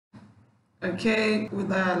okay, with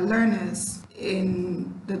the learners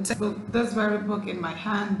in the textbook, this very book in my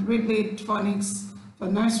hand, Read Lead Phonics for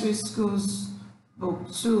Nursery Schools,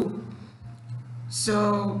 Book 2.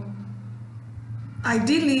 So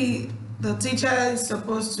ideally, the teacher is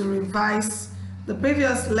supposed to revise the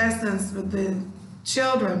previous lessons with the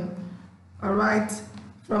children, all right,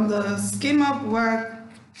 from the scheme of work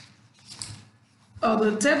or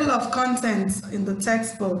the table of contents in the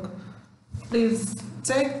textbook. Please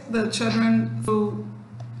take the children through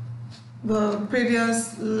the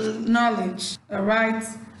previous knowledge, all right,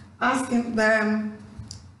 asking them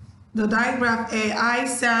the digraph A, I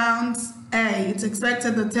sounds A, it's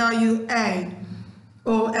expected to tell you A.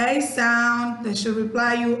 O, A sound, they should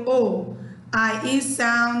reply you O. I, E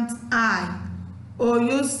sound I. O,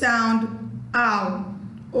 U sound ow.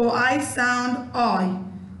 O, I sound oi.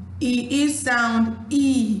 E sound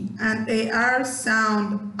E. And A, R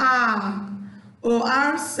sound ah. O,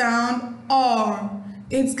 R sound or.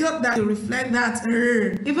 It's good that you reflect that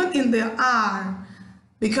even in the R,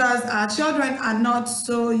 because our children are not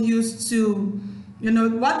so used to,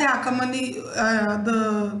 what they are commonly,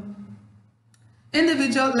 the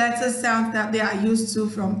individual letter sounds that they are used to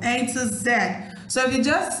from A to Z. So if you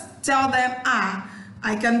just tell them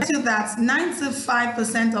I can tell you that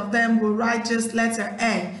 95% of them will write just letter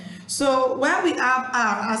A. So when we have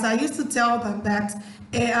R, as I used to tell them that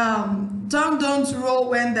tongue don't roll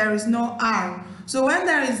when there is no R. So when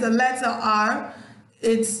there is a letter R,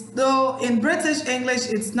 though in British English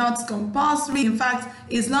it's not compulsory, in fact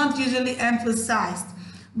it's not usually emphasized.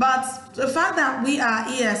 But the fact that we are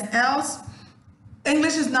ESLs,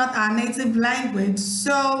 English is not our native language.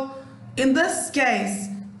 So in this case,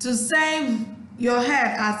 to save your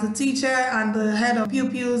head as the teacher and the head of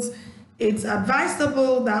pupils, it's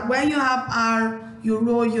advisable that when you have R, you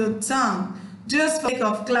roll your tongue, just for the sake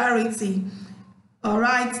of clarity. All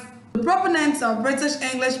right. The proponents of British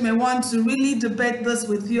English may want to really debate this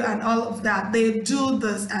with you and all of that. They do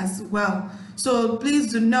this as well. So please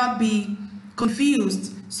do not be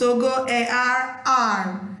confused. So go A-R,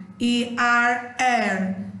 R, E-R,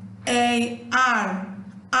 R, A-R,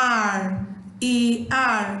 R,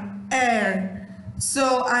 E-R, R.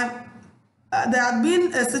 So there had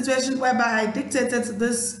been a situation whereby I dictated to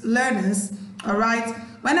these learners, all right,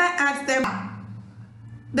 when I asked them,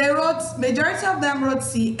 they wrote, majority of them wrote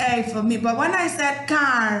C-A for me, but when I said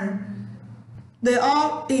car, they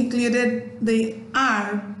all included the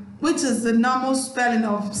R, which is the normal spelling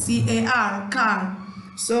of C-A-R, car.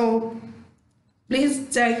 So please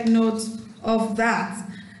take note of that.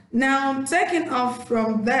 Now, taking off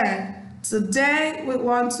from there, today we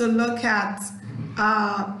want to look at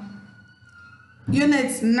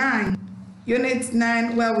Unit 9. Unit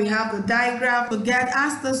 9, where we have the digraph.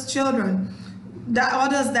 Ask those children,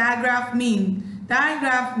 what does digraph mean?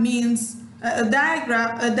 Digraph means, a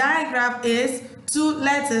digraph is two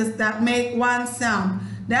letters that make one sound.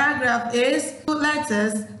 Digraph is two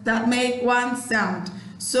letters that make one sound.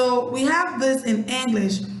 So we have this in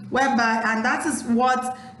English, whereby, and that is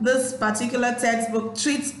what this particular textbook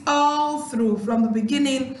treats all through, from the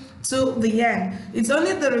beginning to the end. It's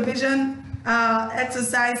only the revision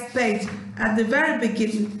exercise page at the very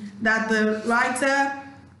beginning that the writer,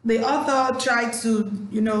 the author, tried to,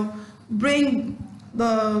 bring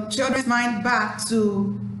the children's mind back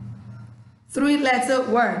to three-letter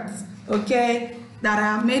words, okay, that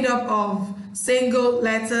are made up of single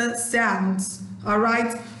letter sounds. All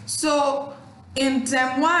right, so in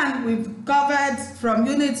term 1 we've covered from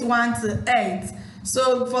unit 1 to 8.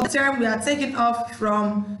 So for the term we are taking off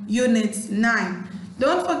from unit 9.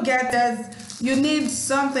 Don't forget that you need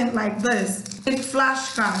something like this, a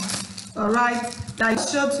flashcards, all right, that you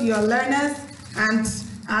show to your learners, and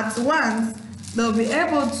at once they'll be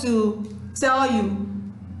able to tell you.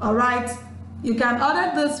 All right, you can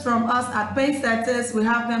order this from us at Paysetters. We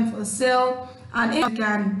have them for sale, and if you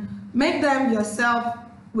can make them yourself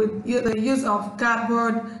with the use of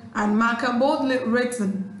cardboard and marker, boldly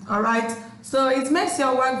written. All right, so it makes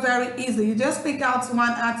your work very easy. You just pick out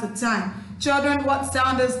one at a time. Children, what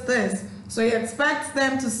sound is this? So you expect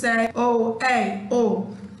them to say O, A, O,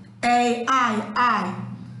 A, I.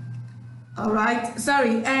 All right,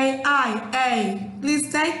 sorry, A, I, A.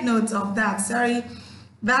 Please take note of that. Sorry,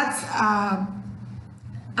 that's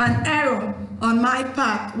an error on my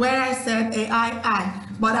part where I said A, I.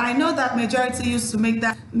 But I know that majority used to make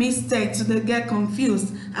that mistake, so they get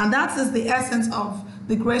confused. And that is the essence of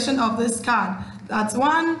the creation of this card. That's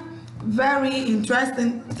one very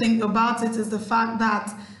interesting thing about it, is the fact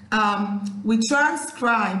that we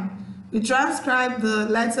transcribe the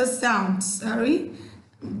letter sounds, we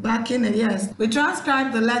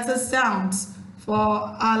transcribe the letter sounds for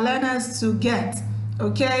our learners to get.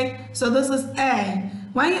 Okay, so this is A.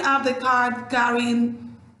 When you have the card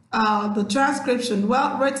carrying the transcription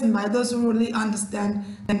well written by those who really understand,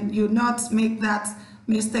 and you not make that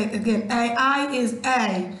mistake again. I is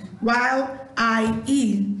A, while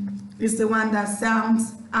IE is the one that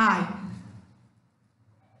sounds I.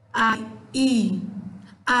 I-E,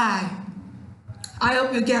 I. I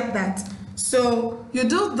hope you get that. So you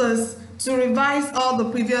do this to revise all the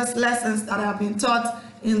previous lessons that have been taught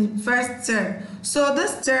in first term. So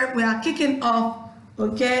this term we are kicking off,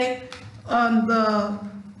 okay, on the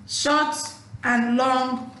short and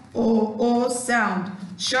long O sound.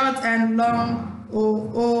 Short and long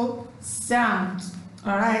O sound.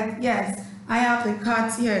 All right, yes, I have the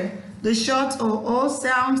cards here. The short O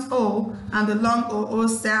sounds O and the long O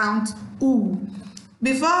sound U.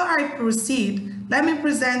 Before I proceed, let me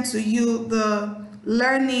present to you the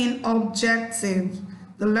learning objective,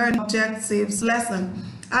 the learning objectives lesson.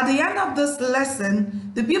 At the end of this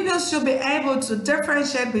lesson, the pupils should be able to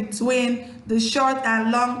differentiate between the short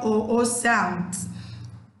and long O sounds.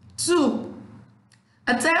 2.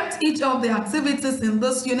 Attempt each of the activities in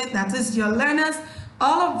this unit, that is your learners.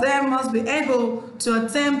 All of them must be able to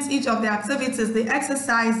attempt each of the activities, the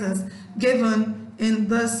exercises given in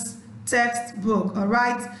this textbook, all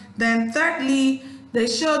right? Then thirdly, they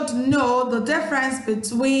should know the difference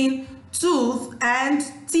between tooth and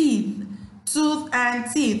teeth. Tooth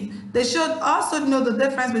and teeth. They should also know the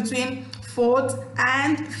difference between foot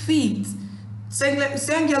and feet.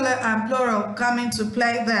 Singular and plural come into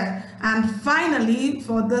play there. And finally,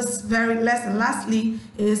 for this very lesson, lastly,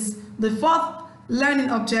 is the fourth learning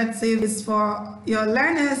objective is for your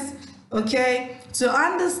learners, okay, to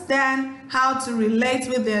understand how to relate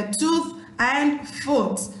with their tooth and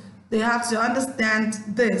foot. They have to understand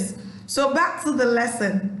this. So back to the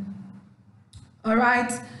lesson. All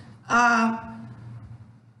right.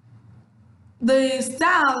 The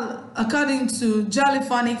style, according to Jolly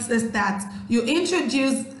Phonics, is that you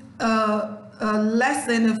introduce a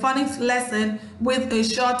phonics lesson with a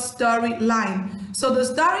short storyline. So the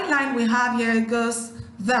storyline we have here goes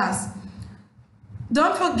thus.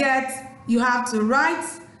 Don't forget, you have to write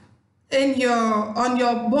on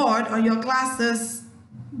your board, on your classes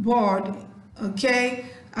board, okay,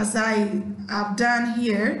 as I have done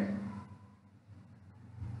here.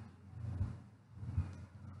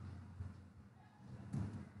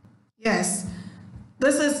 Yes,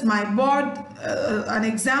 this is my board, an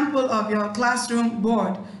example of your classroom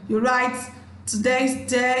board. You write today's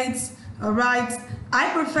date, all right. I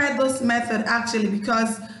prefer this method actually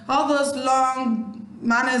because all those long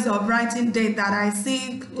manners of writing date that I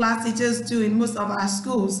see class teachers do in most of our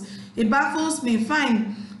schools, it baffles me.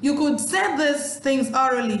 Fine, you could say these things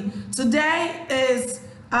orally. Today is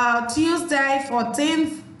Tuesday,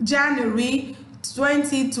 14th January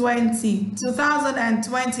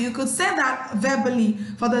 2020. You could say that verbally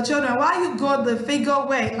for the children while you go the figure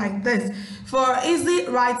way like this for easy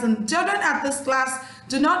writing. Children at this class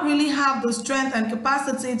do not really have the strength and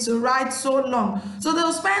capacity to write so long, so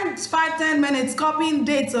they'll spend 5-10 minutes copying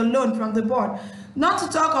dates alone from the board, not to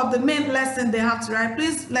talk of the main lesson they have to write.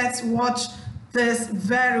 Please, let's watch this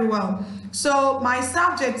very well. So my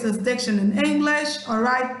subject is diction in English, all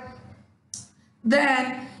right.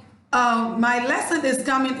 Then my lesson is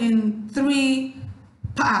coming in 3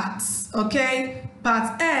 parts, okay.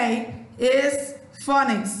 Part A is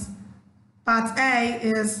phonics. Part A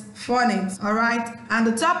is phonics, all right. And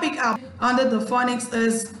the topic under the phonics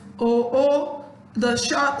is O, the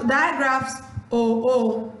short digraphs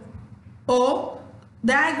O,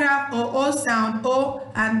 digraph O sound O,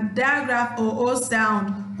 and digraph O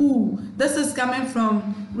sound U. This is coming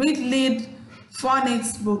from Read Lead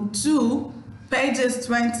Phonics Book 2, pages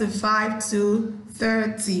 25 to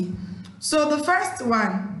 30. So the first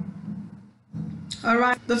one, all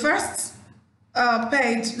right, the first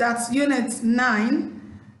page, that's unit 9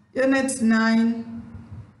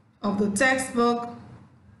 of the textbook.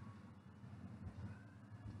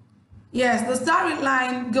 Yes, the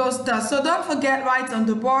storyline goes thus. So don't forget, write on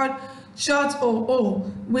the board short O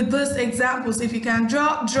with these examples. If you can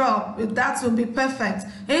draw, that will be perfect.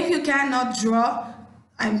 If you cannot draw,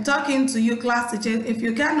 I'm talking to you class teachers, if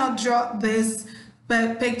you cannot draw these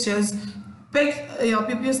pictures, pick your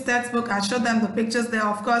pupils' textbook and show them the pictures there.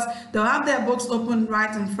 Of course, they'll have their books open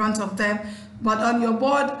right in front of them, but on your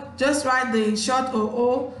board, just write the short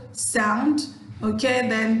O sound, okay?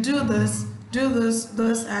 Then do this,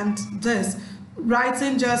 and this,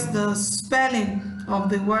 writing just the spelling of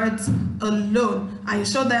the words alone, and you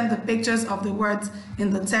show them the pictures of the words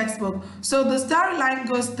in the textbook. So the storyline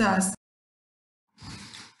goes thus.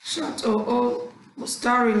 Short O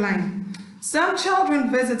storyline. Some children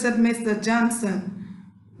visited Mr. Johnson.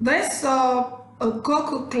 They saw a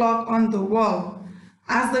cuckoo clock on the wall.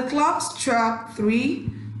 As the clock struck 3,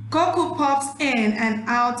 Cuckoo pops in and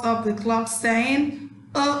out of the clock saying,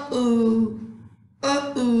 uh-oh,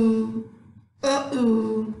 uh-oh,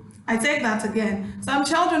 uh-oh. I take that again. Some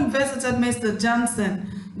children visited Mr. Johnson.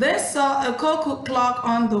 They saw a cuckoo clock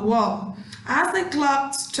on the wall. As the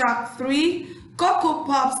clock struck 3, Cuckoo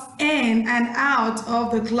pops in and out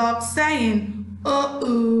of the clock saying,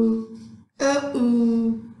 uh-oh,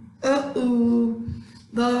 uh-oh, uh-oh.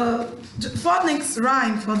 The phonics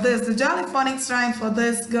rhyme for this, the jolly phonics rhyme for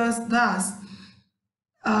this goes thus.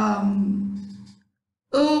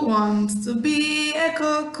 Who wants to be a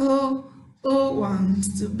cuckoo? Who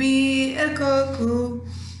wants to be a cuckoo?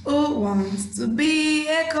 Who wants to be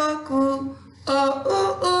a cuckoo? Oh,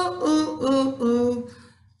 oh, oh, oh, oh, oh.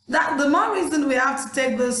 That the more reason we have to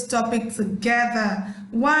take this topic together.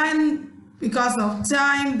 One, because of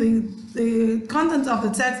time, the content of the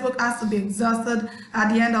textbook has to be exhausted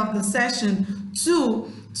at the end of the session.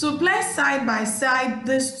 2, to place side by side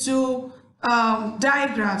these two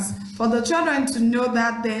diagrams for the children to know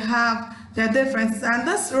that they have their differences. And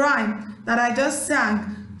this rhyme that I just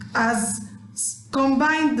sang has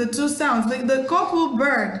combined the two sounds. The cuckoo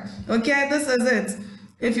bird, okay, this is it.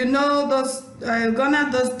 If you know those, gone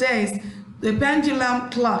at those days, the pendulum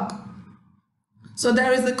clock. So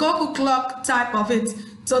there is the cuckoo clock type of it.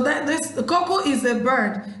 So that the cuckoo is a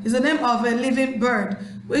bird, is the name of a living bird,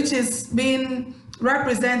 which is being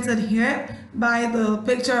represented here by the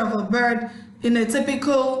picture of a bird in a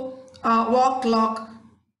typical wall clock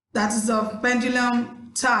that is of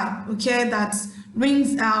pendulum type, okay, that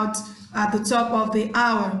rings out at the top of the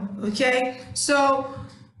hour, okay. So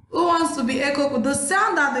who wants to be a cuckoo? The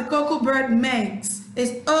sound that the cuckoo bird makes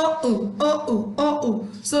is oh, oh, oh, oh.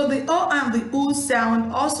 So the o and the oo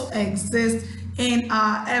sound also exist in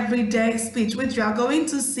our everyday speech, which you are going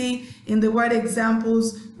to see in the word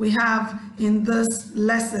examples we have in this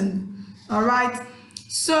lesson. All right.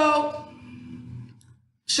 So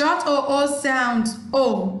short o sound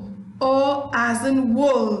o as in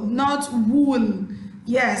wool, not wool.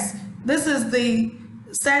 Yes, this is the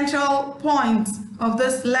central point of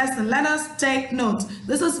this lesson. Let us take note.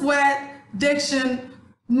 This is where diction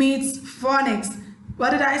meets phonics.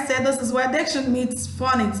 What did I say? This is where diction meets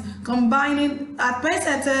phonics. Combining, at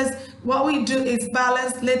Pacesetters, what we do is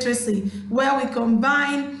balanced literacy, where we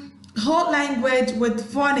combine whole language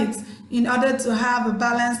with phonics in order to have a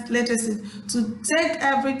balanced literacy, to take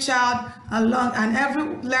every child along and every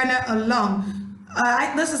learner along.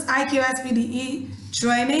 This is IQSPDE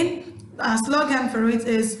training. Our slogan for it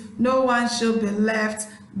is no one should be left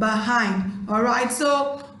behind. All right,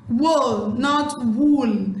 so wool, not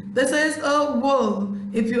wool. This is a wool.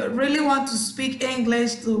 If you really want to speak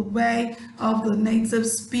English the way of the native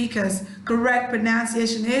speakers, correct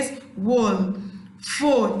pronunciation is wool.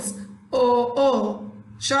 Foot, o.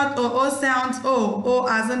 Short o sounds o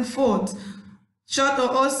as in foot. Short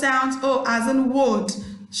o sounds o as in wood.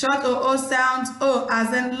 Short o sounds o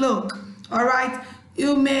as in look. All right,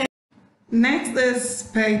 you may. Next is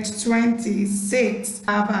page 26.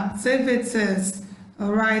 I have activities.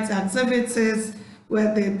 All right, activities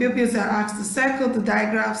where the pupils are asked to circle the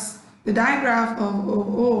diagram of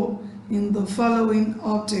OO in the following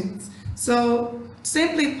objects. So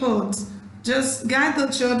simply put, just guide the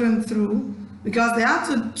children through, because they have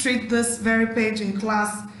to treat this very page in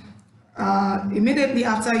class. Immediately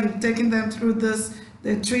after you've taken them through this,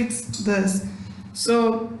 they treat this.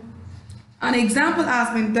 So an example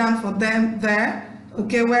has been done for them there,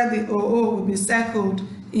 okay, where the OO will be circled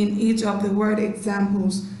in each of the word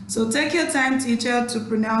examples. So take your time, teacher, to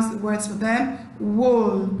pronounce the words for them.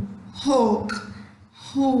 Wool, hook,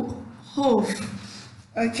 hoof.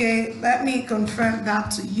 Okay, let me confirm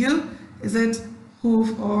that to you. Is it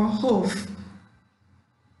hoof or hoof?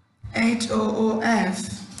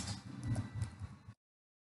 H-O-O-F.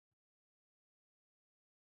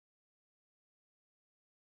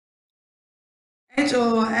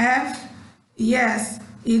 H-O-O-F, yes,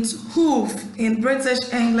 it's hoof in British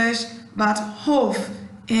English, but hoof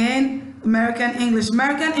in American English.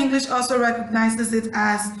 American English also recognizes it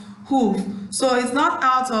as hoof. So it's not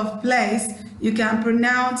out of place. You can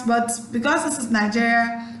pronounce, but because this is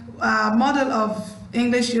Nigeria, model of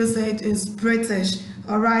English usage is British,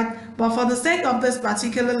 all right? But for the sake of this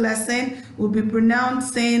particular lesson, we'll be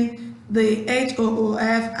pronouncing the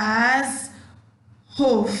H-O-O-F as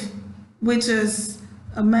hoof, which is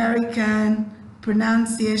American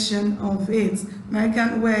pronunciation of it,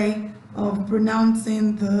 American way of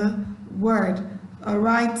pronouncing the word. All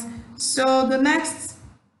right, so the next,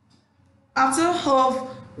 after hoof,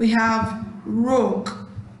 we have rook,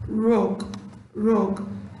 rook, rook.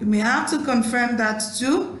 You may have to confirm that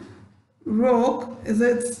too. Rook, is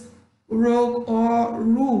it rook or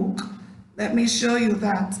rook? Let me show you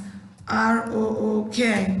that.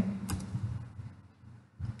 R-O-O-K.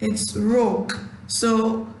 It's rook.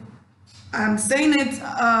 So I'm saying it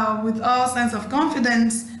with all sense of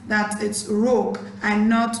confidence that it's rook and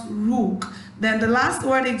not rook. Then the last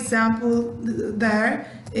word example there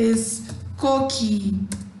is cookie.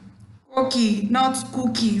 Cookie, not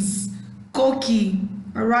cookies. Cookie.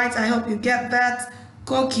 All right, I hope you get that.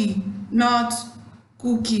 Cookie, not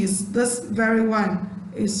cookies. This very one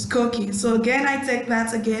is cookie. So again, I take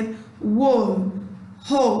that again. Wool,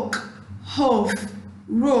 hook, hoof,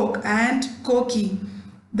 rook, and cookie.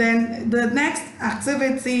 Then the next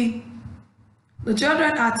activity, the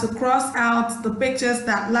children are to cross out the pictures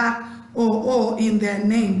that lack OO in their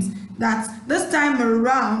names. That's this time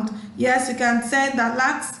around, yes, you can say that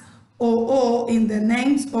lacks OO in the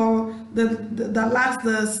names, or that lacks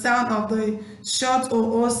the sound of the short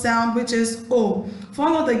OO sound, which is O.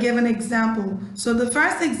 Follow the given example. So the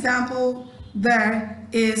first example there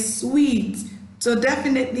is sweet. So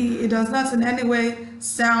definitely it does not in any way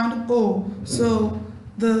sound O. So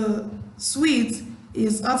the sweet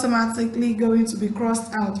is automatically going to be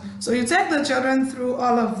crossed out. So you take the children through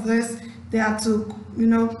all of this. They are to,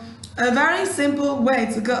 a very simple way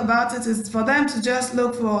to go about it is for them to just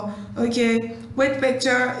look for, okay, which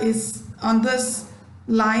picture is on this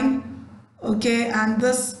line, okay, and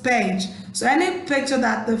this page. So any picture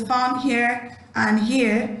that they found here and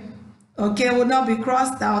here, okay, will not be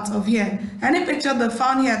crossed out of here. Any picture they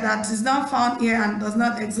found here that is not found here and does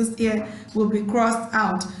not exist here will be crossed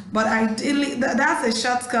out. But ideally, that's a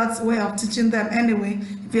shortcut way of teaching them anyway.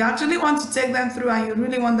 If you actually want to take them through and you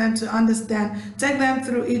really want them to understand, take them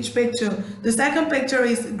through each picture. The second picture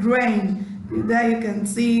is grain. There you can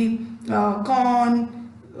see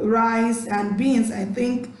corn, rice, and beans, I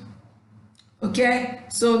think. Okay,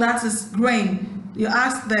 so that is grain. You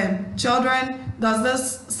ask them, children, does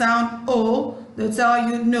this sound O? They tell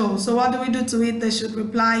you no. So what do we do to it? They should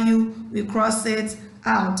reply you, we cross it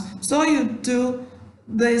out. So you do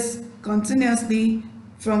this continuously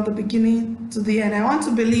from the beginning to the end. I want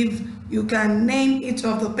to believe you can name each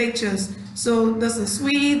of the pictures. So this is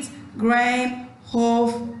sweet, grain,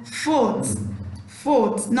 hoof, foot,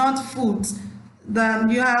 not foot. Then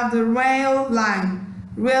you have the rail line,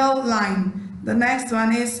 rail line. The next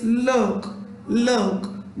one is look,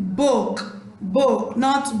 book,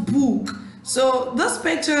 not book. So this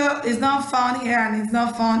picture is not found here and it's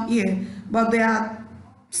not found here, but they are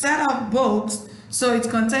set of books, so it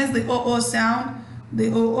contains the OO sound, the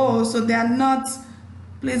OO, so they are not,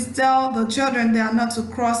 please tell the children they are not to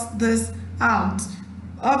cross this out.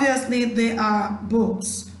 Obviously they are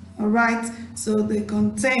books, all right, so they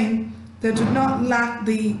do not lack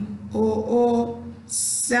the OO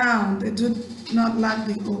sound. They do not lack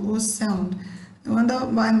the OO sound. I wonder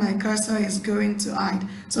why my cursor is going to hide.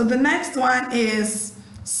 So the next one is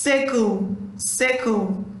sickle,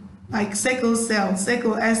 like sickle cell,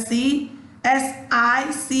 sickle, S-I-C-K-L-E.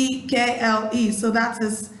 So that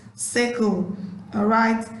is sickle, all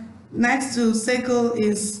right. Next to sickle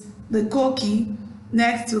is the cookie.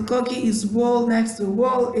 Next to cookie is wool. Next to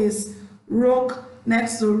wool is rook.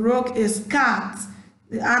 Next to rook is cat.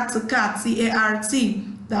 The add to cat, C-A-R-T,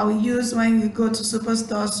 that we use when you go to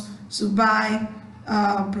superstores to buy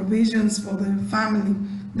provisions for the family.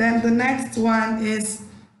 Then the next one is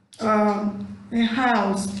a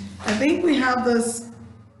house. I think we have this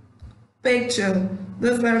picture,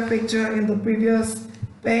 this very picture in the previous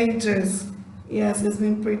pages. Yes, it's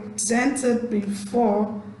been presented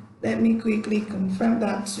before. Let me quickly confirm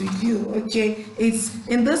that to you. Okay, it's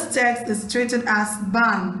in this text, it's treated as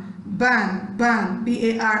ban,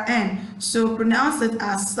 B-A-R-N. So pronounce it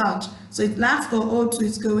as such. So it lacks OO,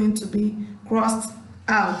 it's going to be crossed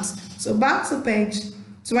out. So back to page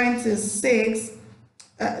 26.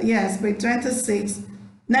 Yes, page 26.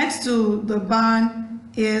 Next to the ban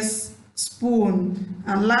is spoon,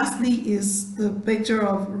 and lastly is the picture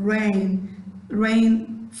of rain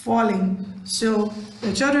falling. So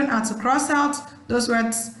the children are to cross out those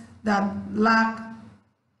words that lack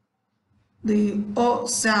the O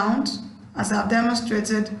sound, as I've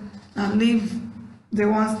demonstrated, and leave the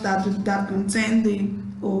ones that contain the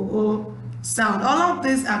OO sound. All of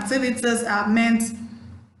these activities are meant,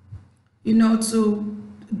 to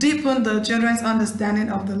deepen the children's understanding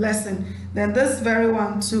of the lesson. Then this very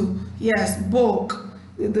one too, yes, book.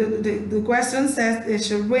 The question says they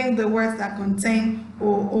should ring the words that contain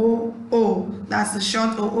O. That's the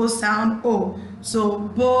short OO sound, O. So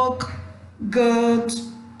book, good,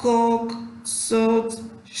 cook, salt,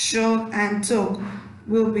 should, and took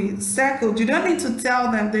will be circled. You don't need to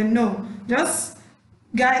tell them, they know. Just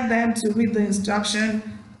guide them to read the instruction.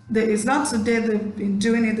 It's not today they've been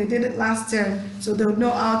doing it, they did it last year, so they'll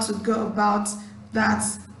know how to go about that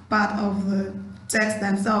part of the text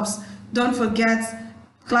themselves. Don't forget,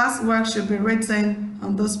 classwork should be written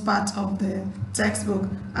on this part of the textbook.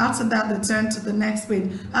 After that, they turn to the next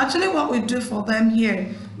page. Actually, what we do for them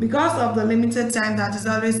here, because of the limited time that is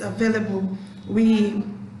always available, we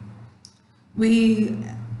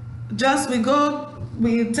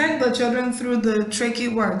take the children through the tricky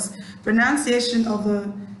words, pronunciation of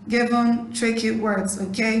the given tricky words,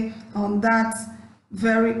 okay, on that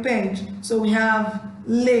very page. So we have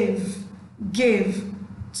live, give.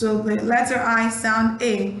 So the letter I sound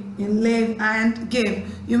A in live and give.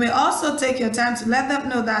 You may also take your time to let them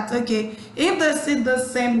know that, okay, if they see the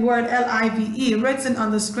same word L-I-V-E written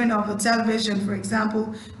on the screen of a television, for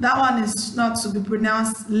example, that one is not to be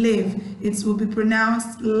pronounced live, it will be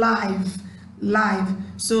pronounced live, live.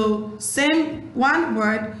 So same one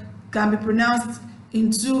word can be pronounced in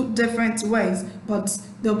two different ways, but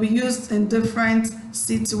they'll be used in different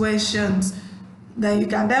situations. Then you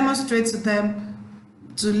can demonstrate to them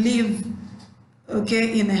to live,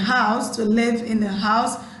 okay, in a house, to live in a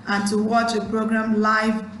house, and to watch a program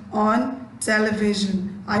live on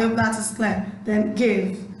television. I hope that is clear. Then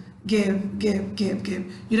give, give, give, give, give.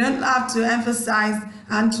 You don't have to emphasize,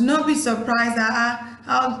 and to not be surprised that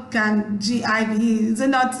how can G-I-V-E, is it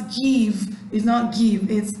not give? It's not give,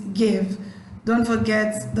 it's give. Don't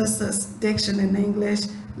forget, this is Diction in English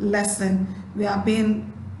lesson. We are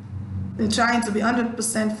trying to be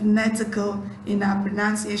 100% phonetical in our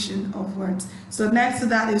pronunciation of words. So next to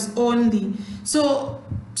that is only. So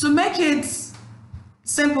to make it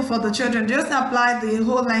simple for the children, just apply the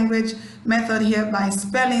whole language method here by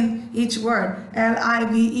spelling each word.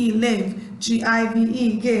 L-I-V-E, live,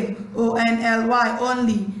 G-I-V-E, give, O-N-L-Y,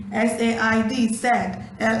 only, S-A-I-D, said,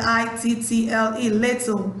 L-I-T-T-L-E,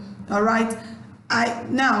 little. All right.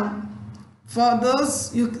 Now, for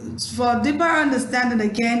those, for deeper understanding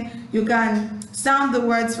again, you can sound the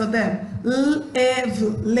words for them. Live,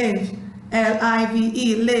 live,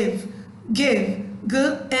 L-I-V-E, live, give,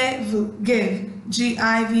 give,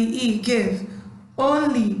 G-I-V-E, give,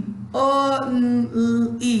 only,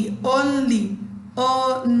 O-N-L-E, only,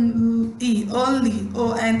 O-N-L-E, only,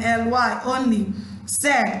 O-N-L-Y, only,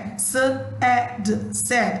 said, S-A-D,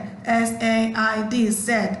 said, S-A-I-D,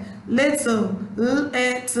 said, little,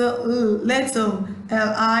 little,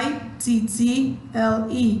 L-I-T-T-L-E,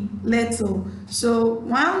 little. So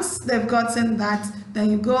once they've gotten that,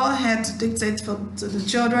 then you go ahead to dictate to the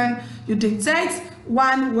children. You dictate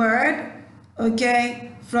one word,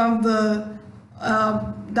 okay, from the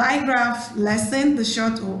digraph lesson, the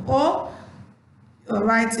short O. All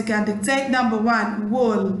right, you can dictate number one,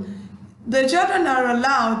 wool. The children are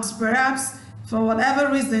allowed, perhaps for whatever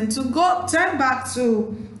reason, to turn back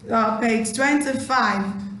to page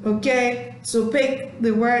 25, okay, so pick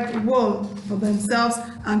the word wool for themselves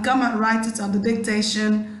and come and write it on the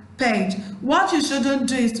dictation page. What you shouldn't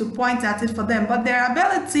do is to point at it for them, but their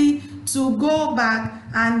ability to go back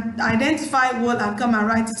and identify wool and come and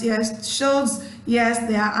write it here shows, yes,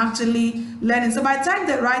 they are actually learning. So by the time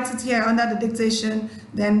they write it here under the dictation,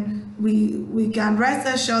 then we can rest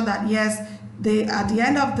assured that, yes, they, at the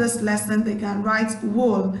end of this lesson, they can write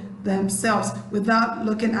wool themselves without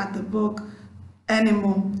looking at the book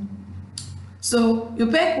anymore. So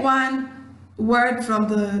you pick one word from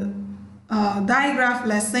the digraph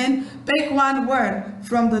lesson, pick one word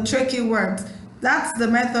from the tricky words. That's the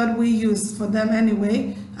method we use for them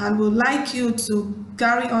anyway, and we'd like you to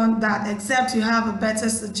carry on that, except you have a better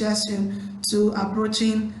suggestion to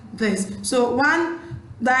approaching this. So one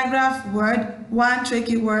digraph word, one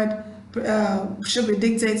tricky word should be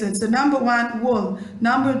dictated. So number one, wool.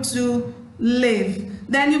 Number two, live.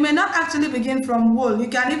 Then you may not actually begin from wool. You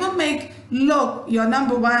can even make look your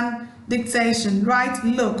number one dictation, right?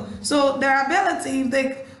 Look. So their ability,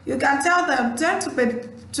 you can tell them, turn to page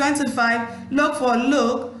 25, look for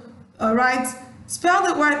look, all right? Spell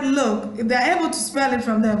the word look. If they're able to spell it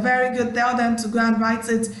from there, very good. Tell them to go and write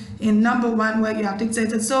it in number one where you have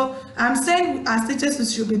dictated. So I'm saying as teachers, we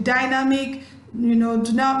should be dynamic. You know,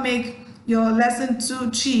 do not make your lesson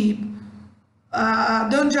too cheap.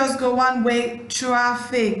 Don't just go one way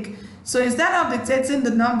traffic. So instead of dictating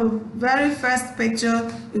the number, very first picture,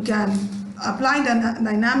 you can apply the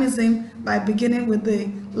dynamism by beginning with the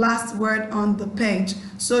last word on the page.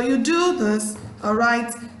 So you do this, all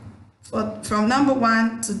right, from number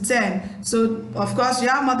 1 to 10. So of course you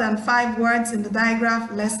have more than 5 words in the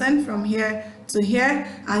digraph lesson from here to here,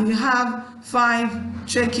 and you have 5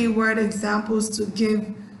 tricky word examples to give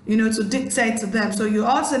to dictate to them. So you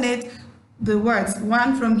alternate the words,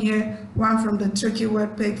 one from here, one from the tricky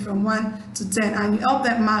word pick from 1 to 10, and you help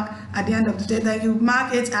them mark at the end of the day. Then you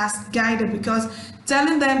mark it as guided, because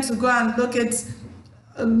telling them to go and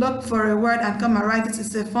look for a word and come and write it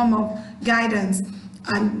is a form of guidance,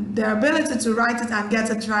 and their ability to write it and get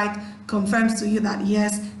it right confirms to you that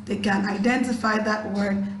yes, they can identify that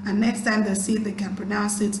word, and next time they see it, they can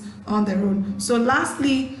pronounce it on their own. So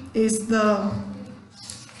lastly is the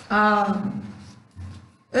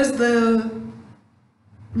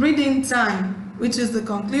reading time, which is the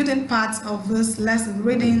concluding part of this lesson,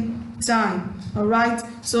 reading time. All right,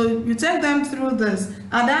 so you take them through this.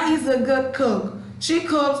 Ada is a good cook. She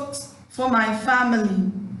cooks for my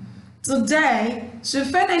family. Today, she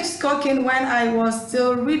finished cooking when I was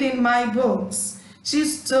still reading my books. She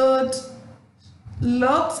stood,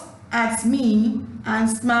 looked at me, and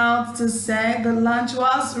smiled to say the lunch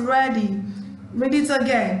was ready. Read it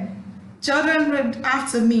again. Children, read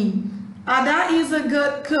after me. Ada is a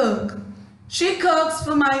good cook. She cooks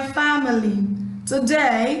for my family.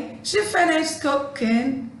 Today, she finished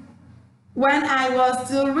cooking when I was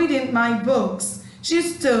still reading my books. She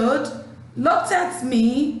stood, looked at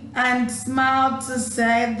me, and smiled to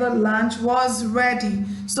say the lunch was ready.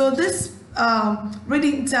 So this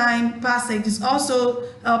reading time passage is also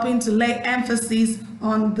helping to lay emphasis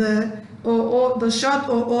on the short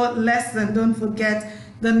OO lesson. Don't forget,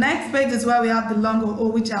 the next page is where we have the long OO,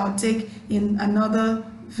 which I'll take in another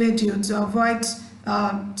video to avoid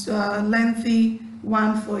a lengthy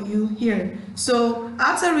one for you here. So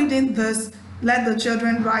after reading this, let the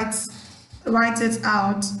children write it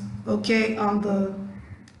out, okay, on the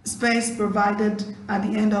space provided at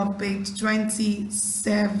the end of page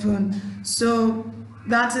 27. So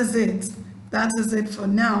that is it. That is it for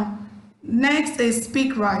now. Next is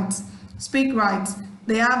speak right. Speak right.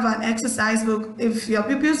 They have an exercise book. If your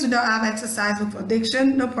pupils do not have exercise book for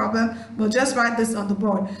diction, no problem, but just write this on the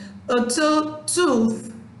board. A tooth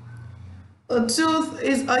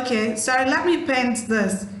is, okay, sorry, let me paint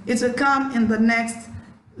this. It will come in the next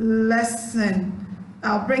lesson.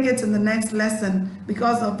 I'll bring it in the next lesson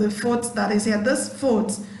because of the foot that is here. This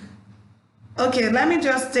foot, okay, let me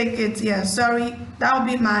just take it here. Sorry, that will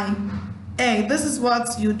be my A. This is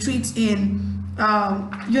what you treat in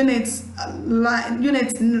unit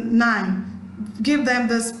 9. Give them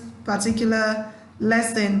this particular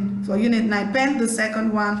lesson for unit 9. Pen the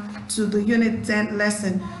second one to the unit 10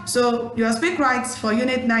 lesson. So your speak rights for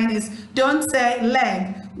unit 9 is don't say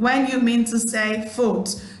leg when you mean to say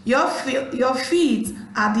foot. Your feet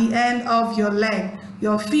at the end of your leg.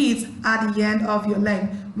 Your feet at the end of your leg.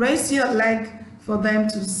 Raise your leg for them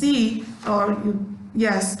to see, or you,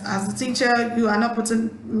 yes, as a teacher, you are not putting,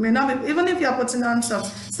 may not be, even if you are putting on socks,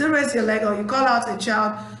 still raise your leg, or you call out a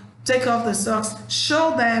child, take off the socks,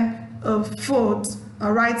 show them a foot.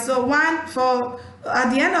 All right, so one for, at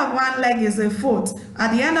the end of one leg is a foot,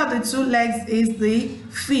 at the end of the two legs is the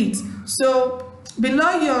feet. So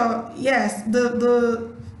below your, yes, the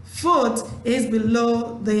foot is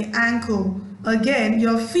below the ankle. Again,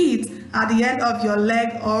 your feet at the end of your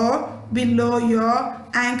leg or below your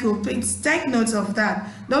ankle. Please take note of that.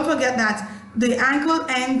 Don't forget that the ankle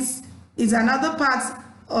ends is another part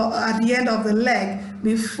at the end of the leg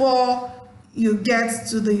before you get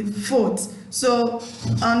to the foot. So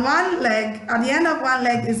on one leg, at the end of one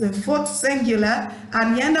leg is a foot singular,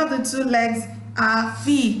 at the end of the two legs are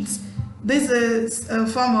feet. This is a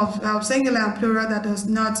form of singular and plural that does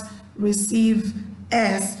not receive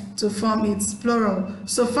S to form its plural.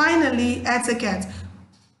 So finally, etiquette.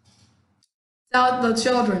 Tell the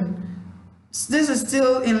children. This is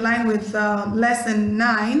still in line with lesson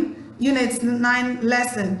 9, unit 9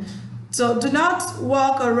 lesson. So do not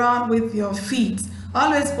walk around with your feet.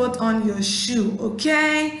 Always put on your shoe,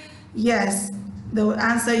 okay? Yes, they will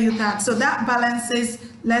answer you that. So that balances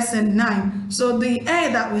lesson 9. So the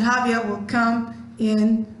A that we have here will come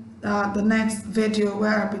in the next video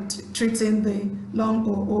where I'll be treating the long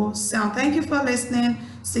OO sound. Thank you for listening.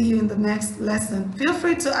 See you in the next lesson. Feel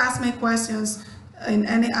free to ask me questions in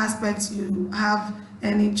any aspects you have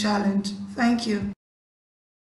any challenge. Thank you.